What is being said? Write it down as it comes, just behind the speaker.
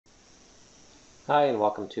Hi and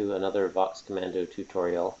welcome to another VoxCommando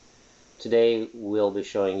tutorial. Today we'll be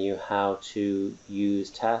showing you how to use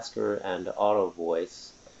Tasker and AutoVoice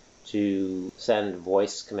to send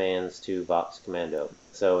voice commands to VoxCommando.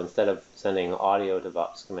 So instead of sending audio to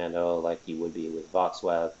VoxCommando like you would be with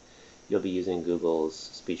VoxWav, you'll be using Google's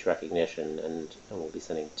speech recognition and we'll be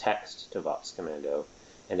sending text to VoxCommando.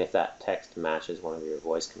 And if that text matches one of your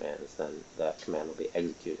voice commands, then that command will be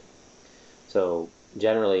executed. So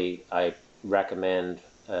generally, I recommend,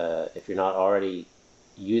 if you're not already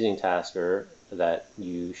using Tasker, that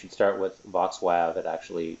you should start with VoxWav. It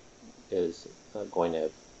actually is going to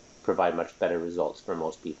provide much better results for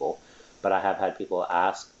most people. But I have had people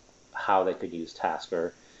ask how they could use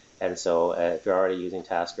Tasker. And so if you're already using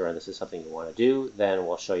Tasker and this is something you want to do, then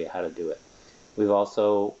we'll show you how to do it. We've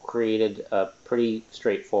also created a pretty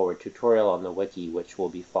straightforward tutorial on the wiki, which we'll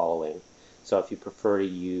be following. So if you prefer to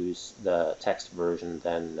use the text version,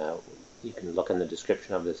 then you can look in the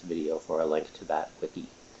description of this video for a link to that wiki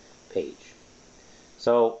page.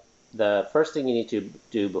 So the first thing you need to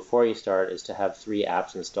do before you start is to have 3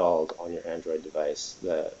 apps installed on your Android device.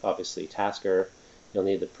 Obviously Tasker, you'll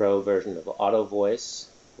need the Pro version of AutoVoice,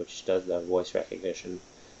 which does the voice recognition,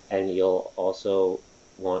 and you'll also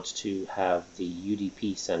want to have the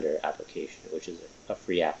UDP Sender application, which is a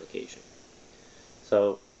free application.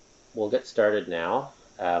 So we'll get started now.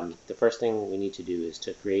 The first thing we need to do is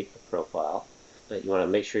to create a profile. You want to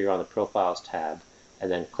make sure you're on the Profiles tab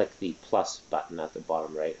and then click the plus button at the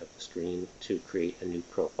bottom right of the screen to create a new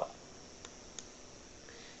profile.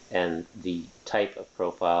 And the type of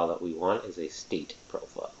profile that we want is a state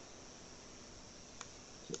profile.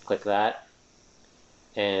 So click that,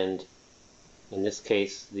 and in this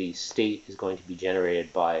case the state is going to be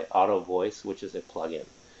generated by AutoVoice, which is a plugin.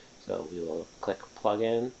 So we will click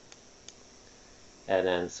plugin and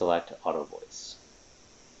then select AutoVoice.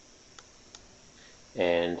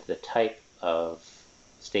 And the type of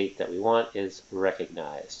state that we want is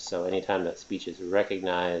recognized. So anytime that speech is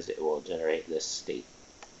recognized, it will generate this state.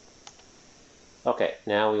 Okay,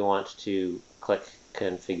 now we want to click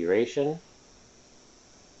configuration.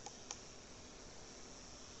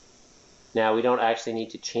 Now we don't actually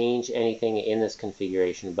need to change anything in this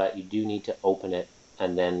configuration, but you do need to open it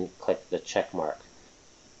and then click the check mark.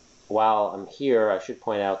 While I'm here, I should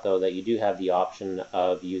point out though that you do have the option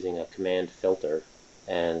of using a command filter.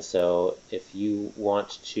 And so if you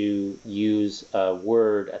want to use a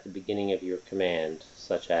word at the beginning of your command,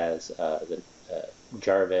 such as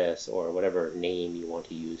Jarvis or whatever name you want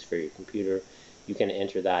to use for your computer, you can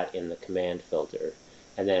enter that in the command filter.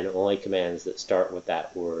 And then only commands that start with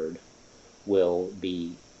that word will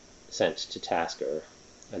be sent to Tasker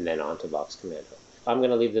and then onto VoxCommando. I'm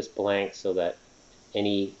going to leave this blank so that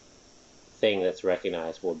any thing that's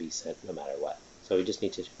recognized will be sent no matter what. So we just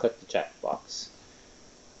need to click the checkbox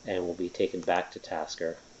and we'll be taken back to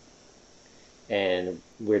Tasker, and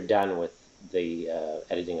we're done with the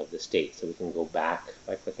editing of the state, so we can go back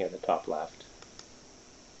by clicking at the top left.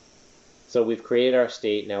 So we've created our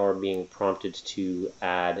state. Now we're being prompted to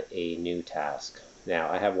add a new task. Now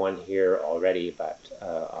I have one here already, but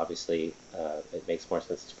obviously it makes more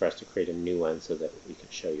sense for us to create a new one so that we can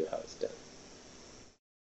show you how it's done.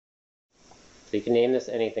 So you can name this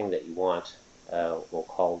anything that you want. We'll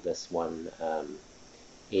call this one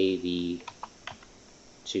AV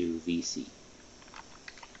to VC.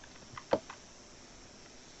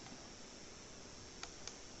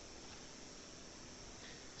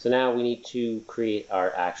 So now we need to create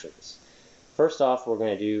our actions. First off, we're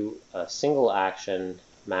going to do a single action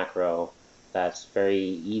macro that's very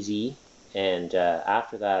easy, and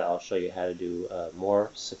after that I'll show you how to do a more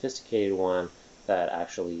sophisticated one that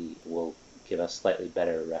actually will give us slightly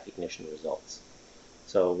better recognition results.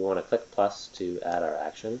 So we want to click plus to add our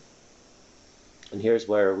action, and here's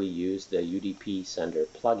where we use the UDP Sender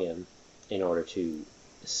plugin in order to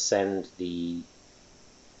send the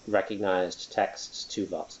recognized text to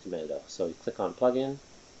VoxCommando. So we click on plugin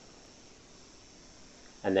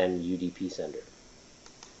and then UDP Sender.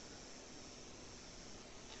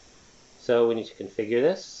 So we need to configure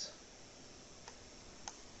this.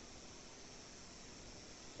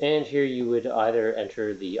 And here you would either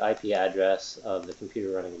enter the IP address of the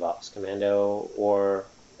computer running VoxCommando, or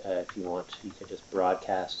if you want, you can just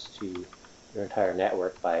broadcast to your entire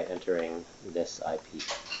network by entering this IP.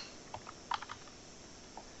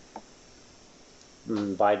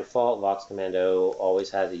 By default, VoxCommando always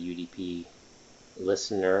has a UDP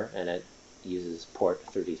listener, and it uses port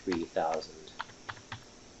 33,000.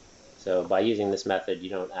 So by using this method, you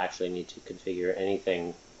don't actually need to configure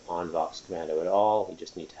anything on VoxCommando at all. You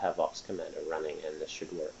just need to have VoxCommando running, and this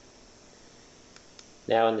should work.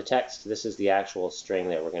 Now in the text, this is the actual string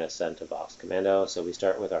that we're going to send to VoxCommando. So we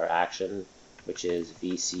start with our action, which is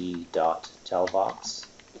vc.tellvox,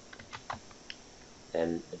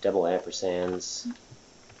 then double ampersands.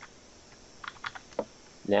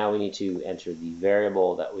 Now we need to enter the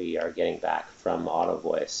variable that we are getting back from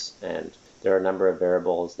AutoVoice, and there are a number of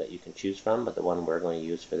variables that you can choose from, but the one we're going to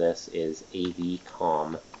use for this is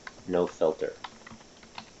avcom no filter.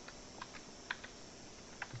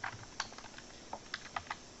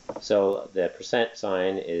 So the percent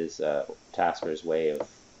sign is Tasker's way of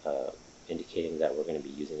indicating that we're going to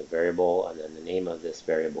be using a variable, and then the name of this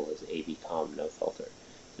variable is avcom no filter.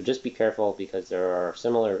 So just be careful, because there are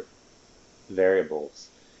similar variables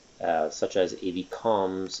such as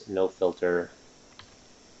avcoms no filter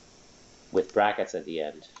with brackets at the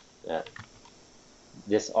end.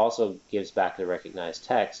 This also gives back the recognized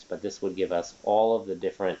text, but this would give us all of the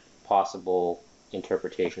different possible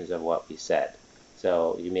interpretations of what we said.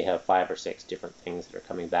 So you may have 5 or 6 different things that are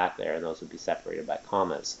coming back there, and those would be separated by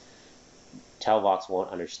commas. Tellvox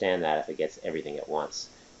won't understand that if it gets everything at once.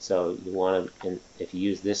 So you want to, if you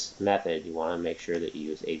use this method, you want to make sure that you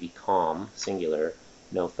use avcom singular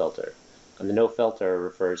no filter. And the no filter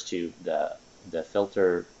refers to the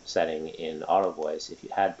filter setting in AutoVoice. If you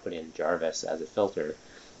had put in Jarvis as a filter,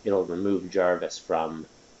 it'll remove Jarvis from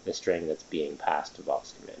the string that's being passed to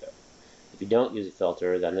VoxCommando. If you don't use a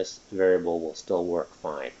filter, then this variable will still work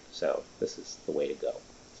fine. So this is the way to go.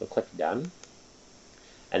 So click Done.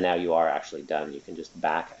 And now you are actually done. You can just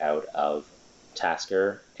back out of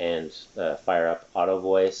Tasker and fire up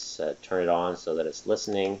AutoVoice, turn it on so that it's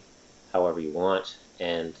listening however you want,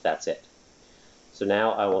 and that's it. So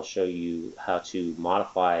now I will show you how to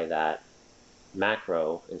modify that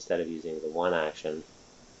macro instead of using the one action.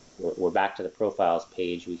 We're back to the profiles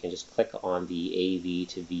page. We can just click on the AV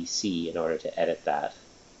to VC in order to edit that.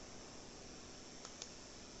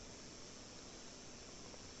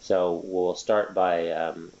 So we'll start by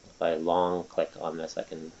if I long click on this, I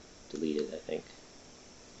can delete it, I think,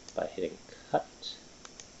 by hitting cut.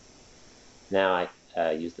 Now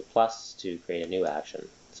I use the plus to create a new action.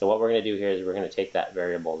 So what we're going to do here is we're going to take that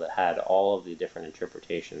variable that had all of the different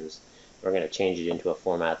interpretations. We're going to change it into a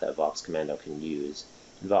format that VoxCommando can use.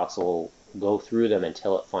 And Vox will go through them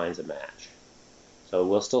until it finds a match. So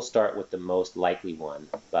we'll still start with the most likely one,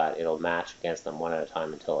 but it'll match against them one at a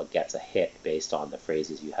time until it gets a hit based on the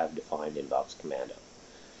phrases you have defined in VoxCommando.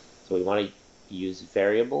 So we want to use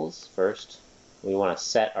variables first. We want to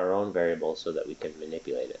set our own variable so that we can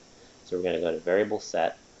manipulate it. So we're going to go to variable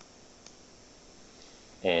set,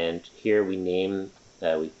 and here we name,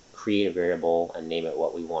 we create a variable and name it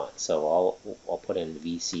what we want. So I'll put in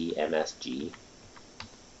VCMSG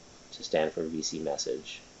to stand for VC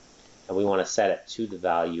message, and we want to set it to the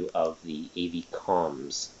value of the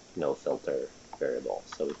avcoms no filter variable.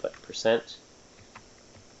 So we put percent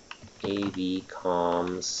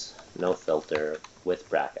avcoms no filter with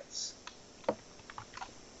brackets.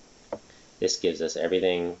 This gives us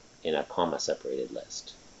everything in a comma separated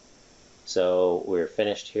list. So we're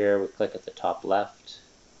finished here. We click at the top left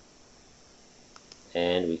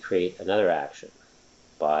and we create another action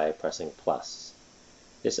by pressing plus.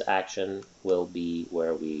 This action will be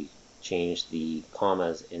where we change the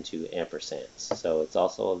commas into ampersands. So it's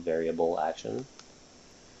also a variable action,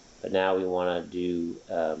 but now we want to do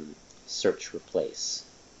search replace.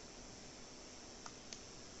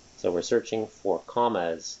 So we're searching for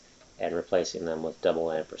commas and replacing them with double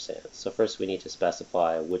ampersands. So first we need to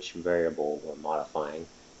specify which variable we're modifying,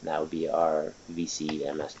 and that would be our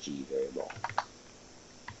VCMSG variable.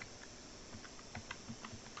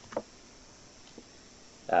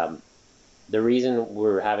 The reason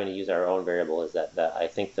we're having to use our own variable is that I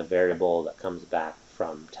think the variable that comes back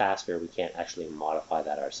from Tasker, we can't actually modify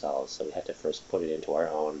that ourselves, so we had to first put it into our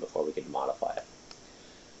own before we could modify it.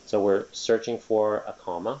 So we're searching for a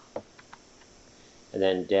comma, and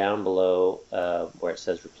then down below where it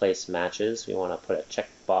says replace matches, we want to put a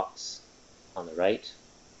checkbox on the right,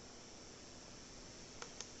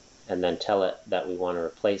 and then tell it that we want to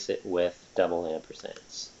replace it with double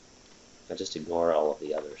ampersands. Now just ignore all of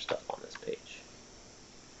the other stuff on this page.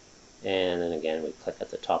 And then again, we click at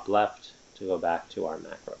the top left to go back to our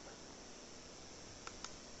macro.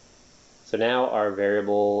 So now our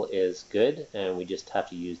variable is good, and we just have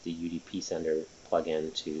to use the UDP Sender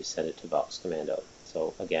plugin to send it to VoxCommando.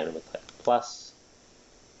 So again, we click plus,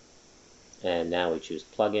 and now we choose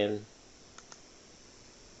plugin,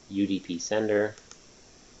 UDP Sender,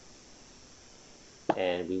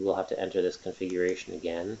 and we will have to enter this configuration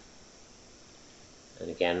again. And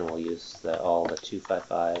again, we'll use all the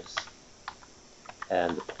 255s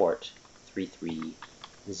and the port 33000.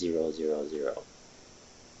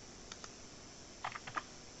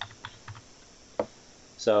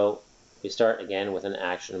 So we start again with an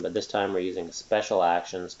action, but this time we're using a special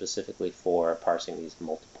action specifically for parsing these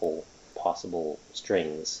multiple possible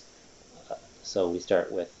strings. So we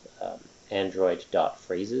start with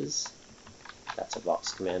Android.phrases. That's a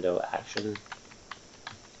VoxCommando action.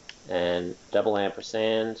 And double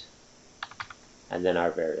ampersand, and then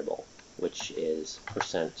our variable, which is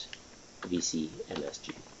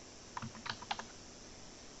 %VCMSG.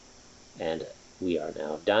 And we are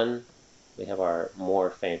now done. We have our more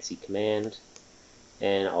fancy command,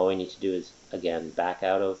 and all we need to do is, again, back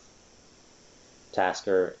out of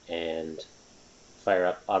Tasker and fire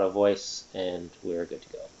up AutoVoice, and we're good to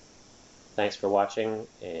go. Thanks for watching,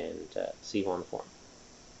 and see you on the forum.